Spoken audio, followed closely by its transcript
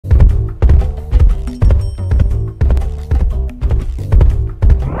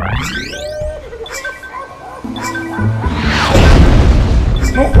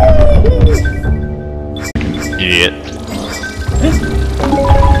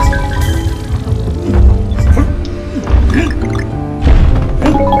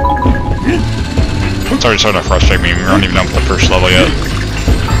already starting to frustrate me. We aren't even up with the first level yet.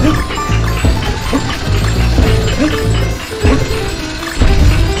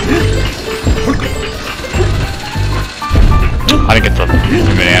 I didn't get the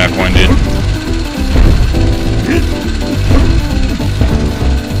banana coin, dude.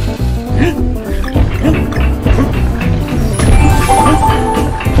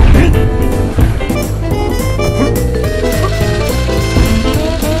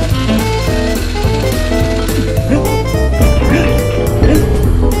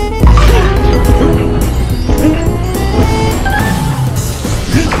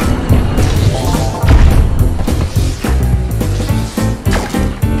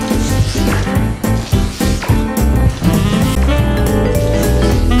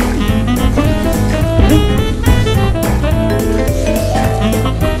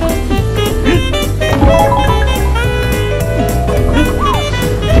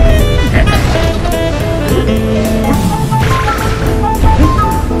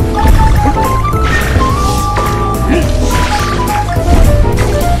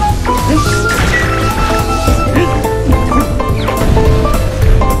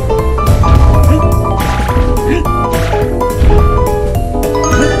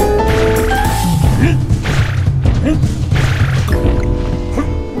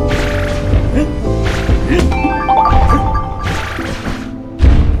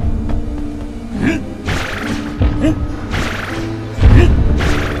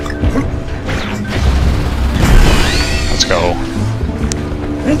 Let's go.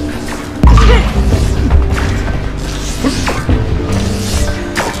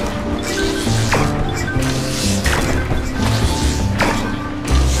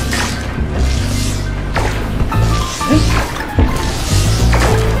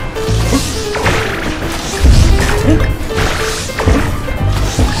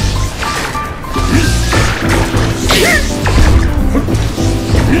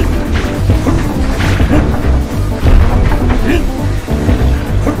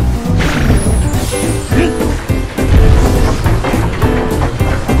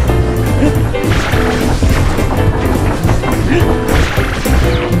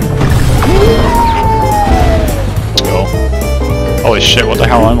 Holy shit, what the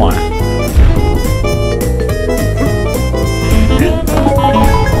hell am I?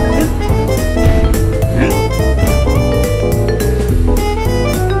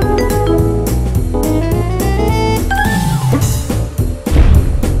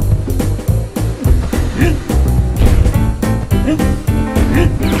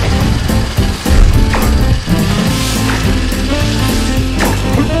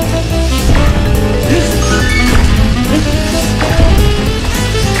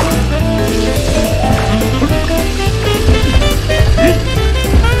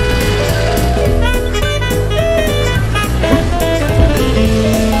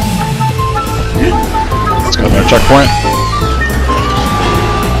 Checkpoint.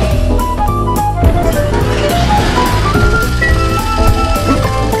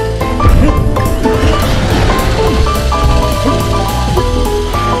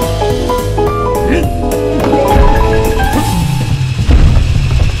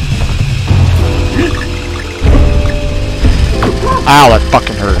 Ow, that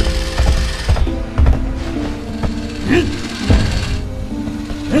fucking hurt.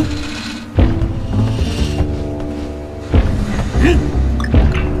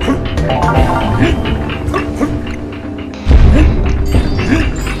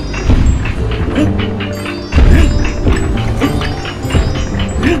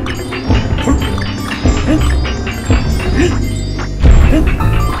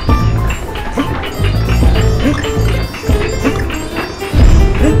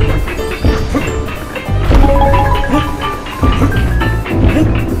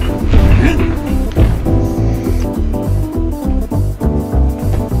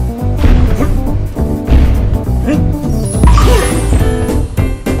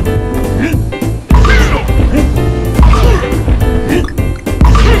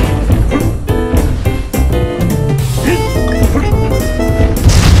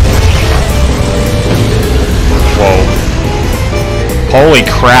 Holy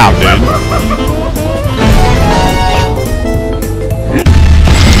crap, dude.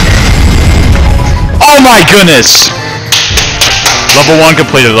 Oh my goodness! Level 1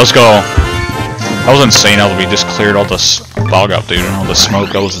 completed, let's go. That was insane how we just cleared all this fog up, dude, and all the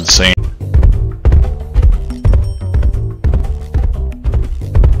smoke. That was insane.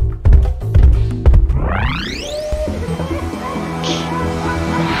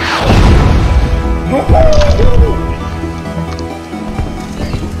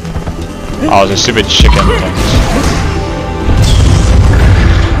 Oh, the stupid chicken things.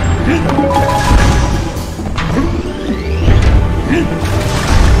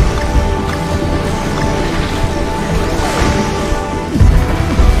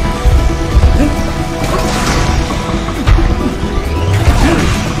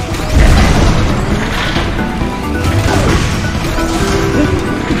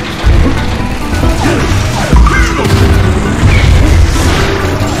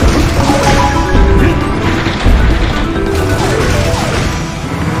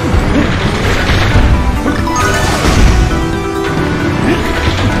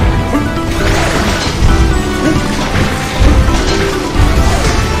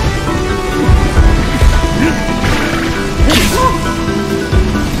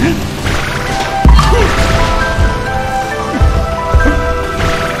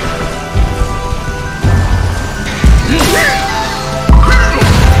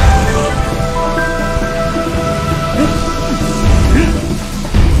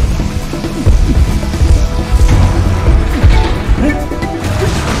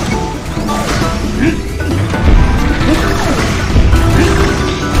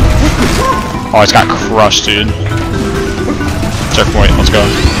 Oh, it's got crushed, dude. Checkpoint, let's go.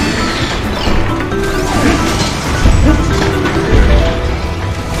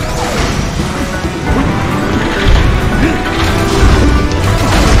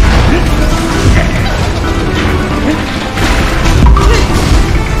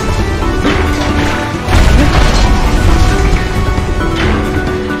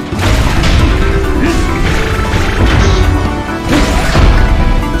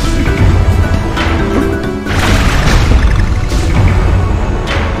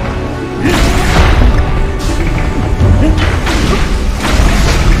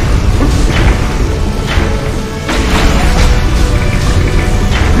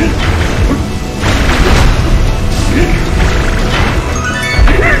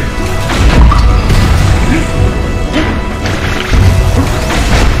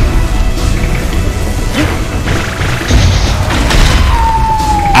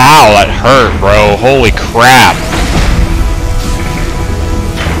 Ow, that hurt, bro. Holy crap.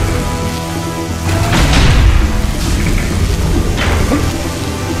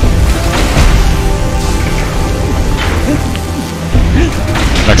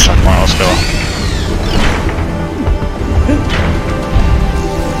 Next time, come on, let's go.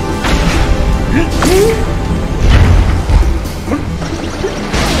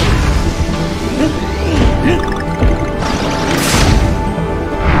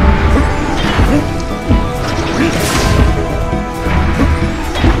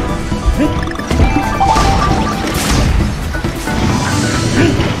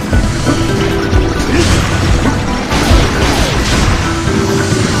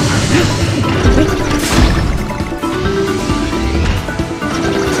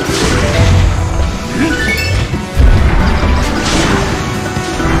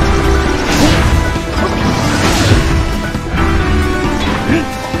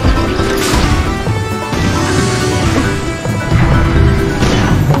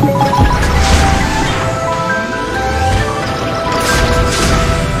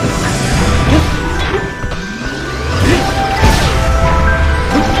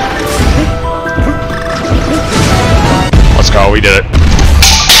 We did it.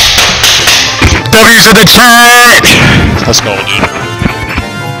 W's of the church! Let's go, dude.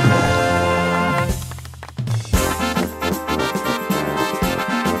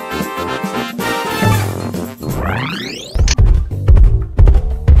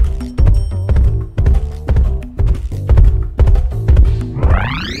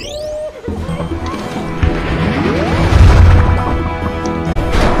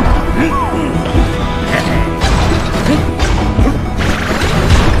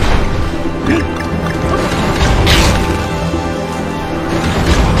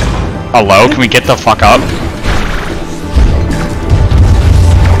 Hello? Can we get the fuck up?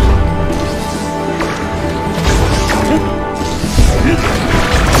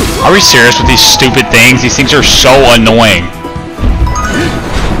 Are we serious with these stupid things? These things are so annoying.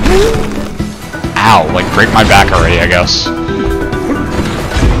 Ow, like break my back already, I guess.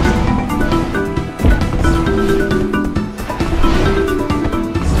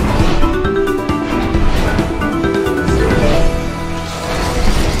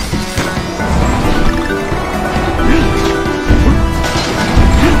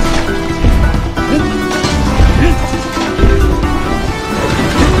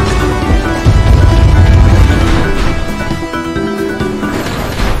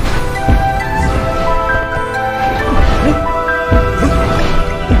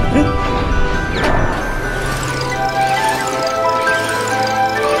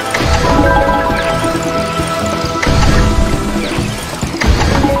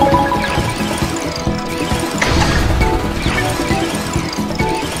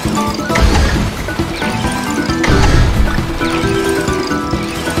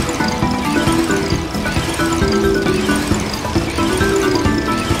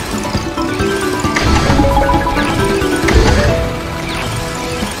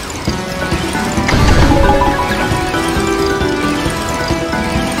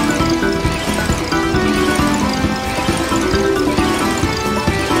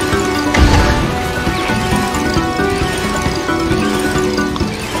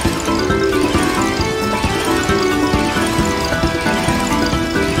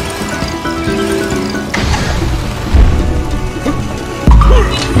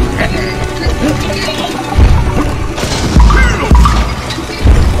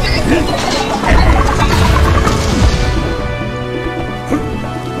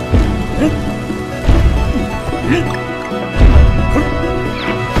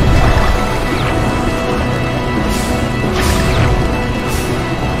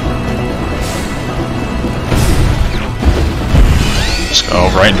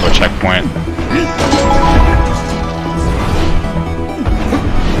 right into a checkpoint.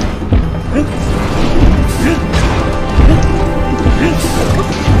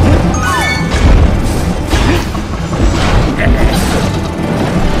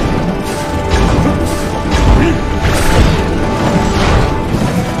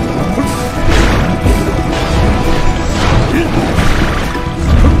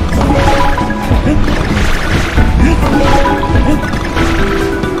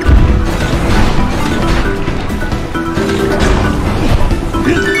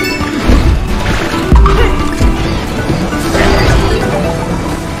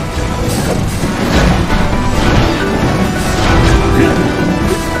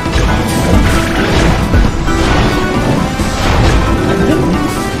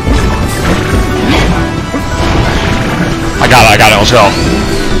 I got it, let's go.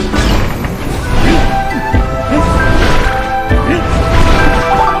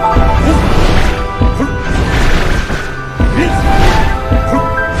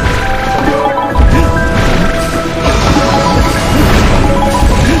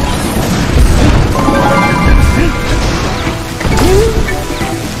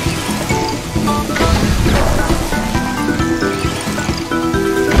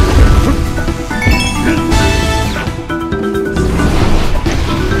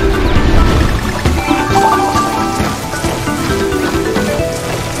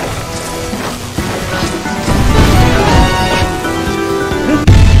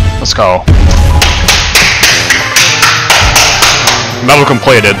 Let's go. Level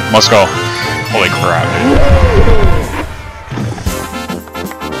completed. Let's go. Holy crap, dude.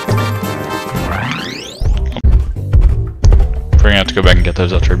 We're gonna have to go back and get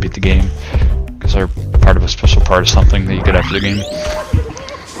those after I beat the game, because they're part of a special part of something that you get after the game.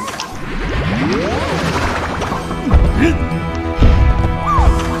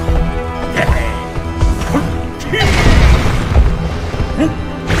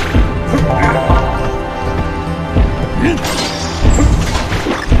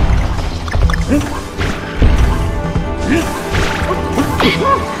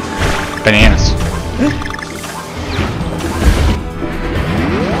 Bananas.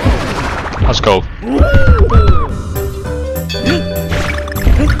 Let's go.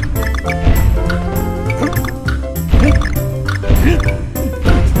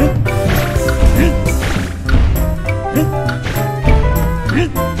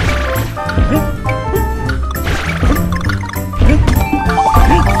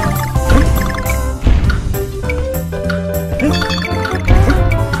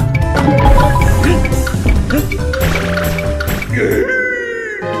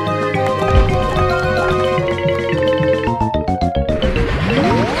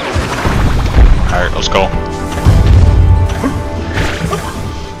 Alright, let's go.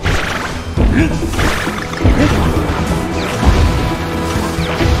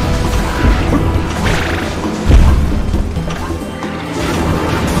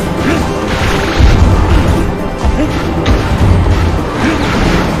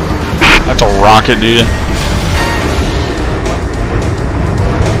 That's a rocket, dude.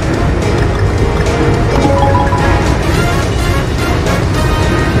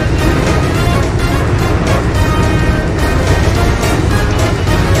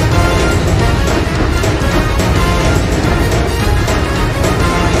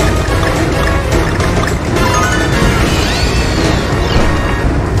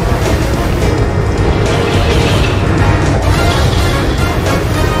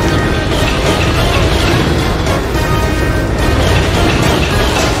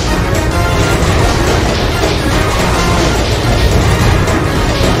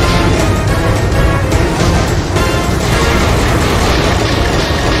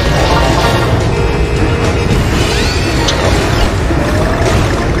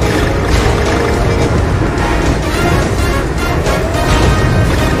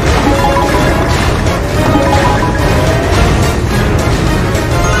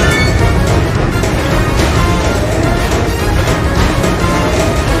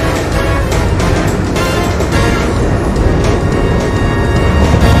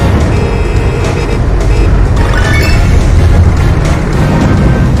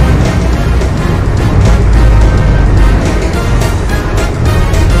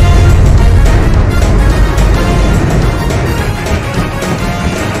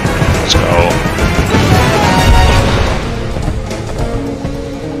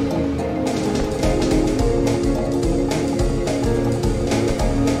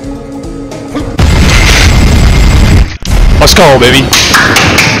 Let's go, baby.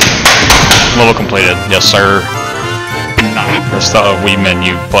 Level completed. Yes, sir. Nice. There's the Wii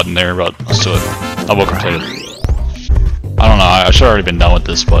menu button there, but let's do it. I will complete it. I don't know, I should have already been done with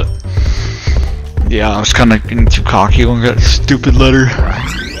this, but... Yeah, I was kinda getting too cocky on that stupid letter.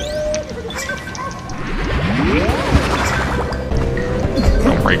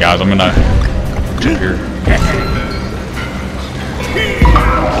 Don't worry guys, I'm gonna... do here.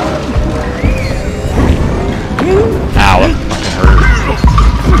 Ow, that fucking hurt.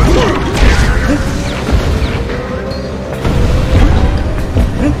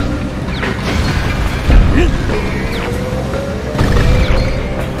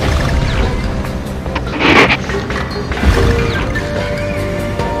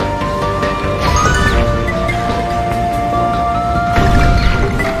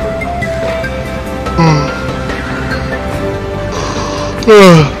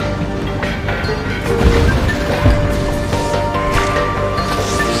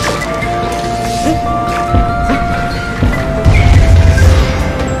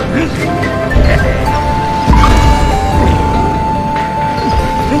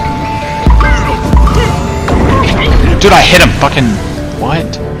 Dude, I hit him fucking...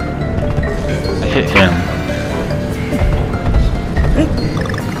 What? I hit him.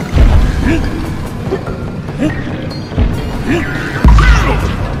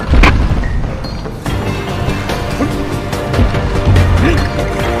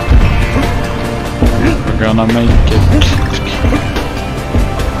 We're gonna make it.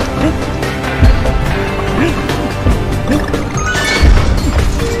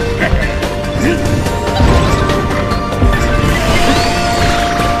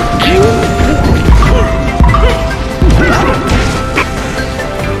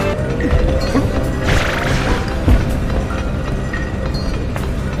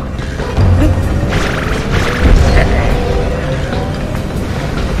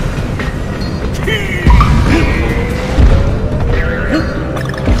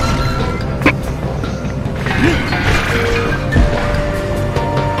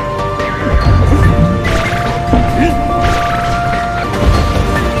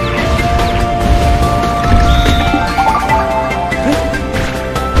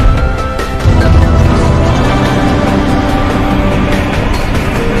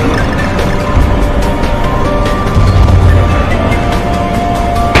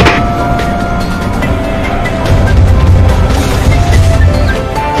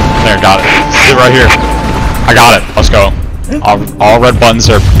 Got it. Sit right here. I got it. Let's go. All red buttons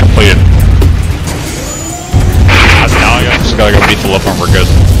are completed. Now I just gotta go beat the lip and we're good.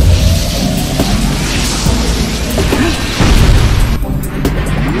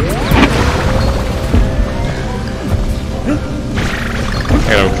 I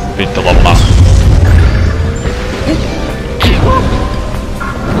gotta beat the level now.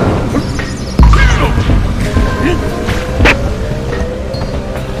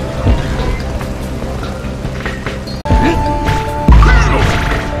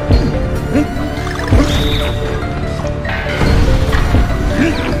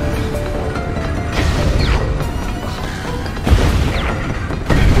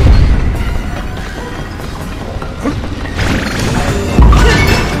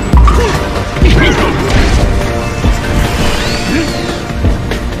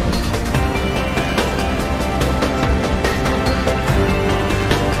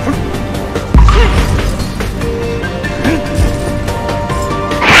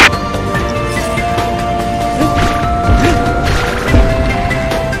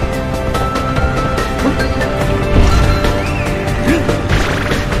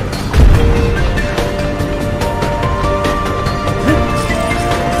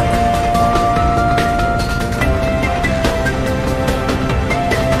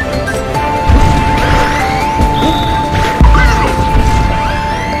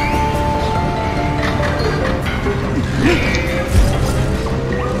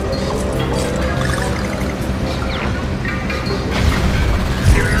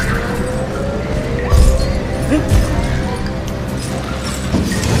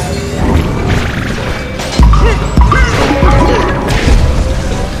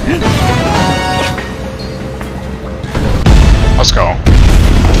 Let's go.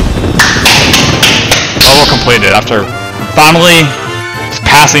 Level completed. After finally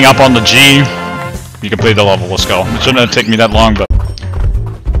passing up on the G, you complete the level. Let's go. It shouldn't have taken me that long, but...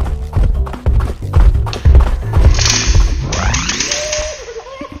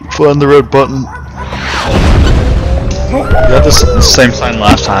 Find the red button. We had this same sign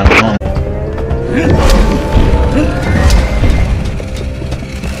last time.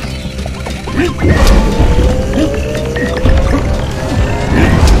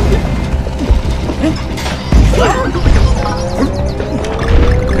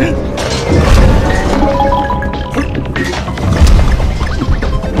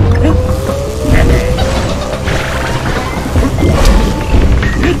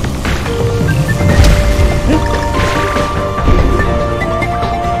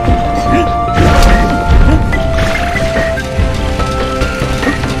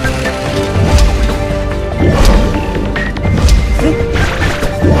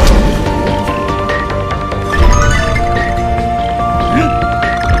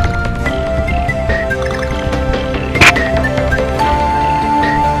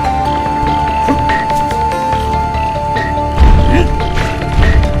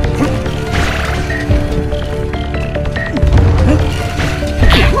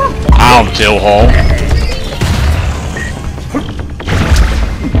 still haul.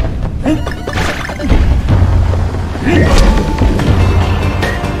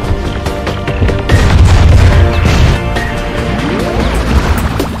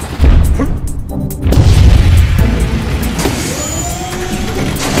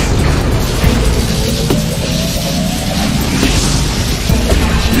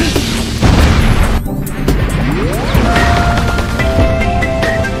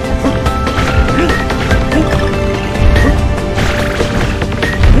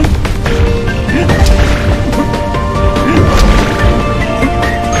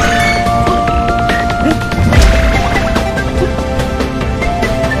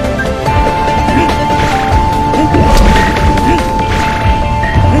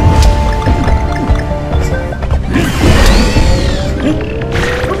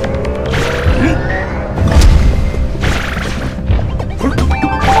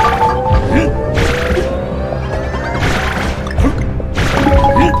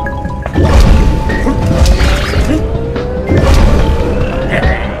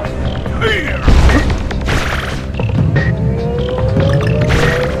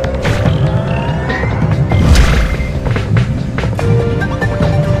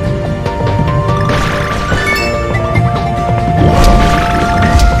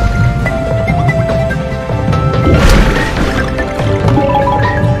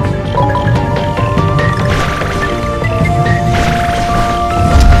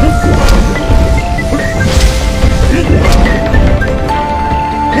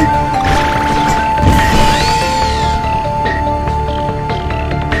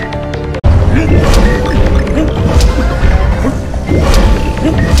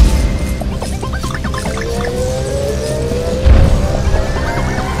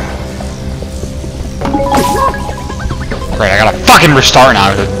 Great, I gotta fucking restart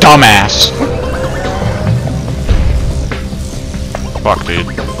now, the dumbass! Fuck, dude.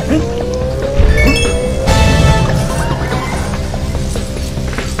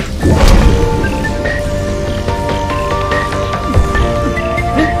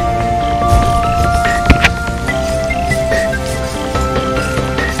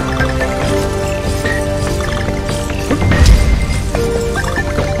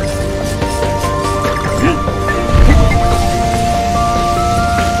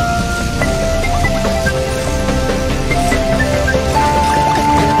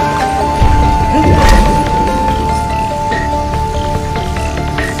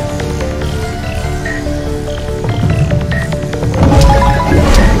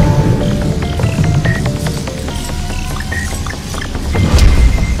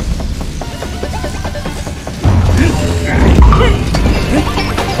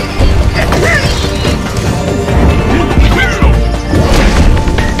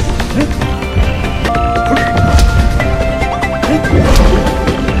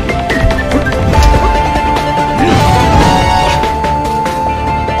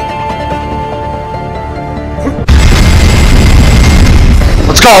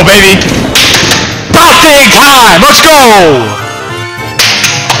 Let's go, baby! About dang time! Let's go!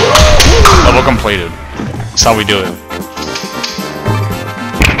 Level completed. That's how we do it.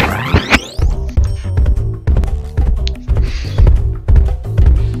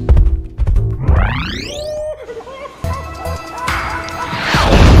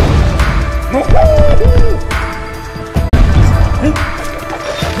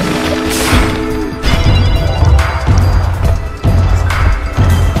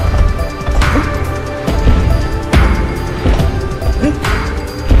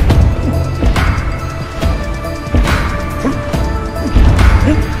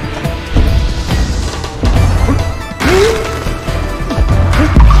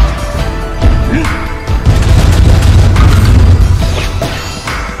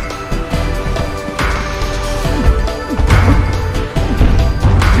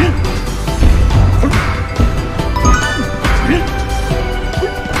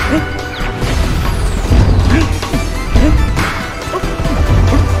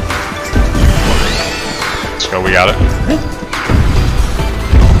 Go, we got it.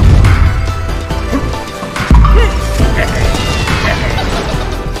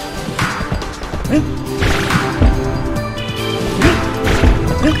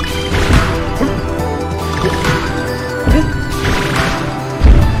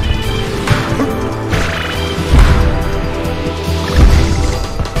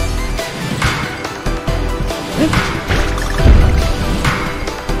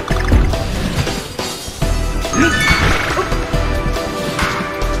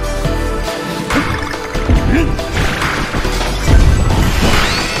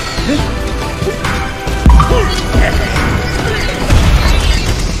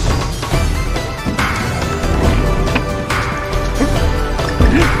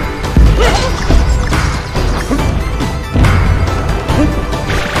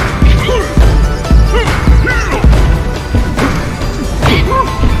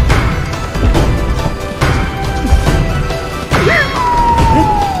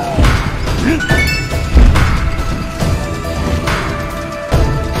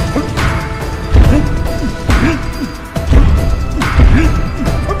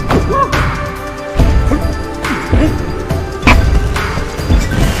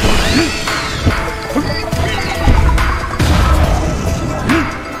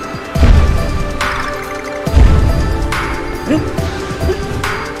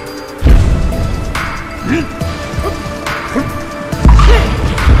 I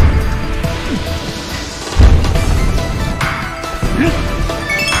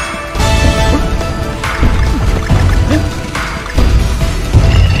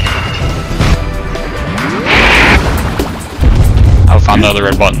found the other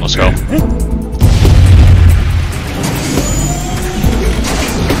red button. Let's go.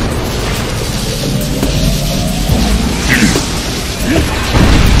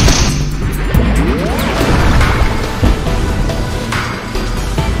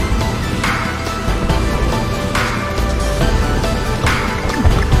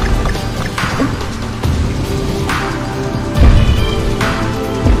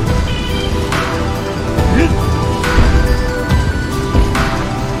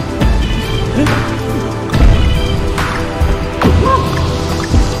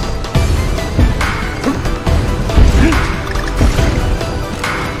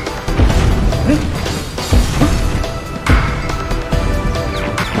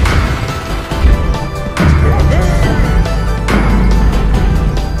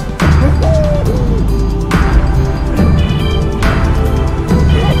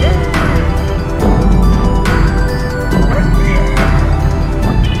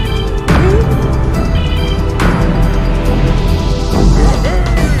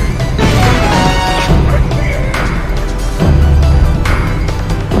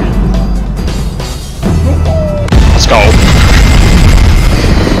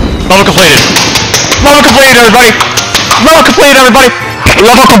 Level completed. Level completed, everybody. Level completed, everybody.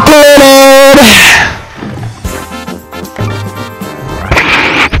 Level completed.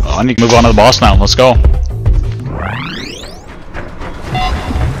 Oh, I need to move on to the boss now. Let's go.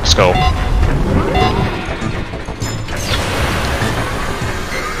 Let's go.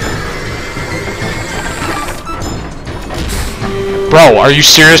 Bro, are you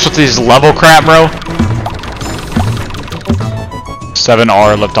serious with these level crap, bro?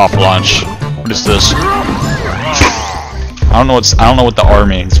 7R lift off launch. What is this? I don't know what the R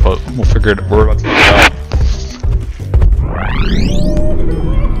means, but we'll figure it. We're about to figure it out.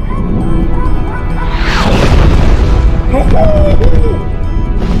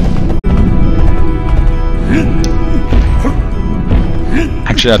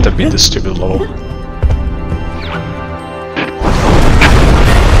 Actually, I have to beat this stupid level.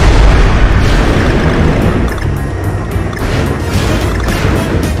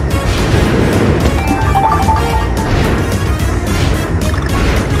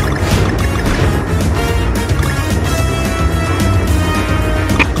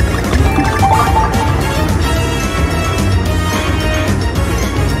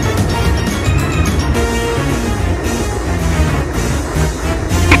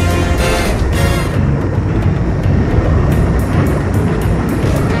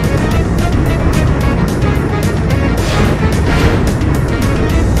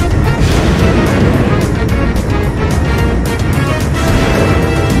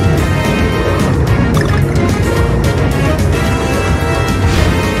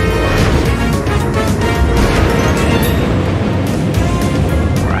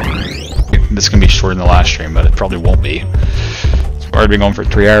 This can be shorter than the last stream, but it probably won't be. We've already been going for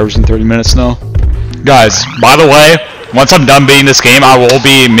 3 hours and 30 minutes now. Guys, by the way, once I'm done beating this game, I will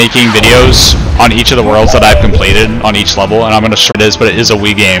be making videos on each of the worlds that I've completed on each level, and I'm going to show this, but it is a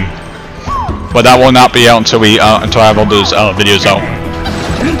Wii game. But that will not be out until until I have all those videos out.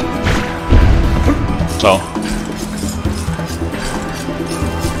 So.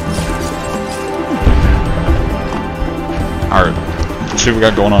 Alright, let's see what we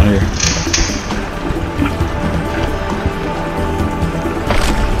got going on here.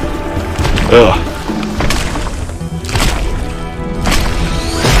 Ugh.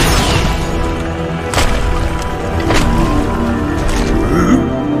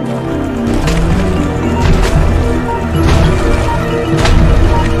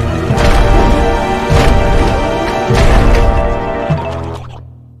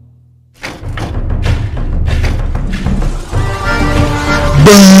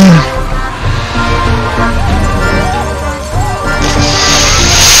 Boom.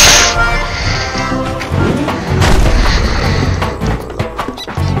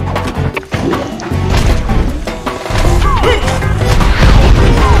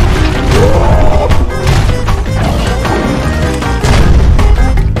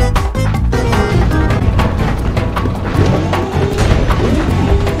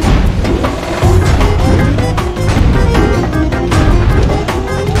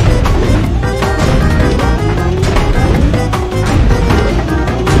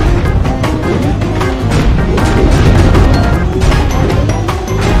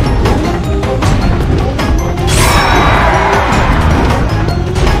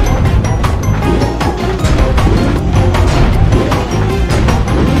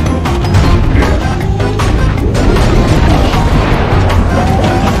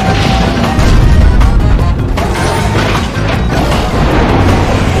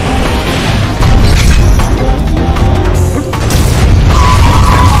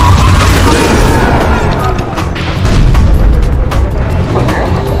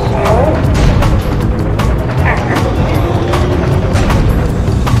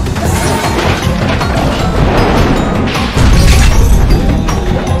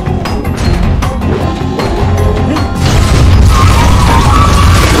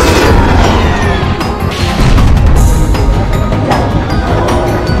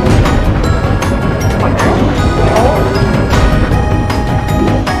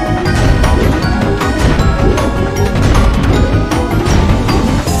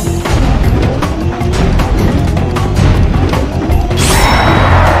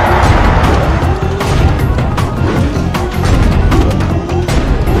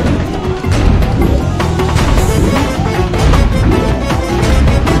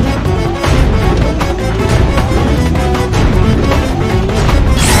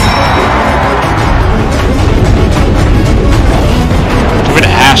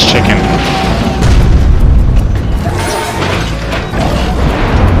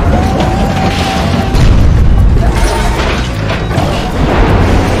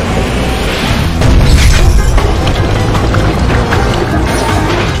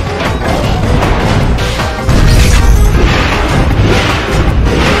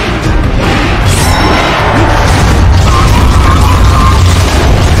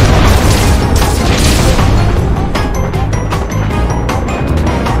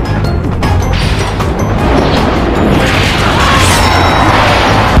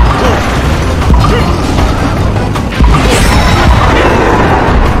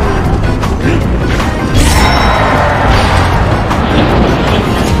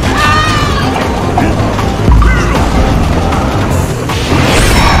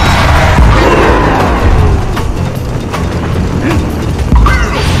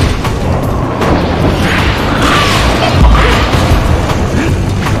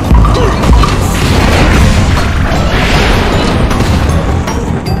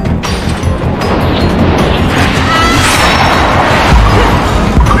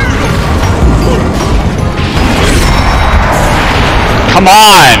 come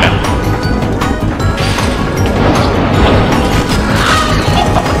on!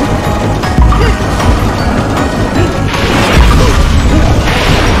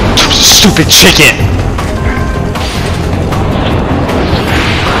 Stupid chicken!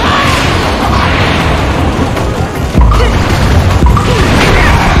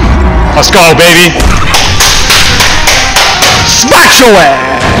 Let's go, baby! Smash your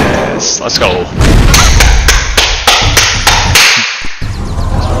ass! Let's go.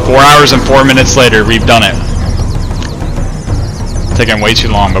 4 hours and 4 minutes later, we've done it. It's taken way too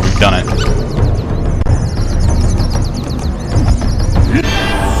long, but we've done it.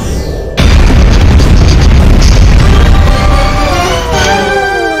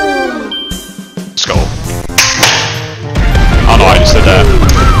 Let's go. I don't know why I just did that.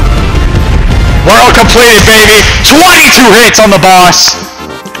 World completed, baby! 22 hits on the boss!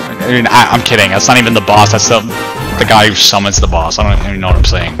 I mean, I'm kidding. That's not even the boss. That's the guy who summons the boss. I don't even know what I'm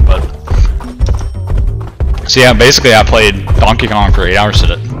saying, but... So yeah, basically I played Donkey Kong for 8 hours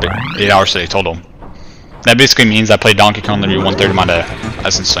today. 8 hours today total. That basically means I played Donkey Kong literally 1/3 of my day.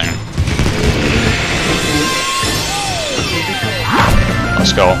 That's insane.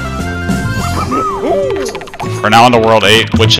 Let's go. We're now on the World 8, which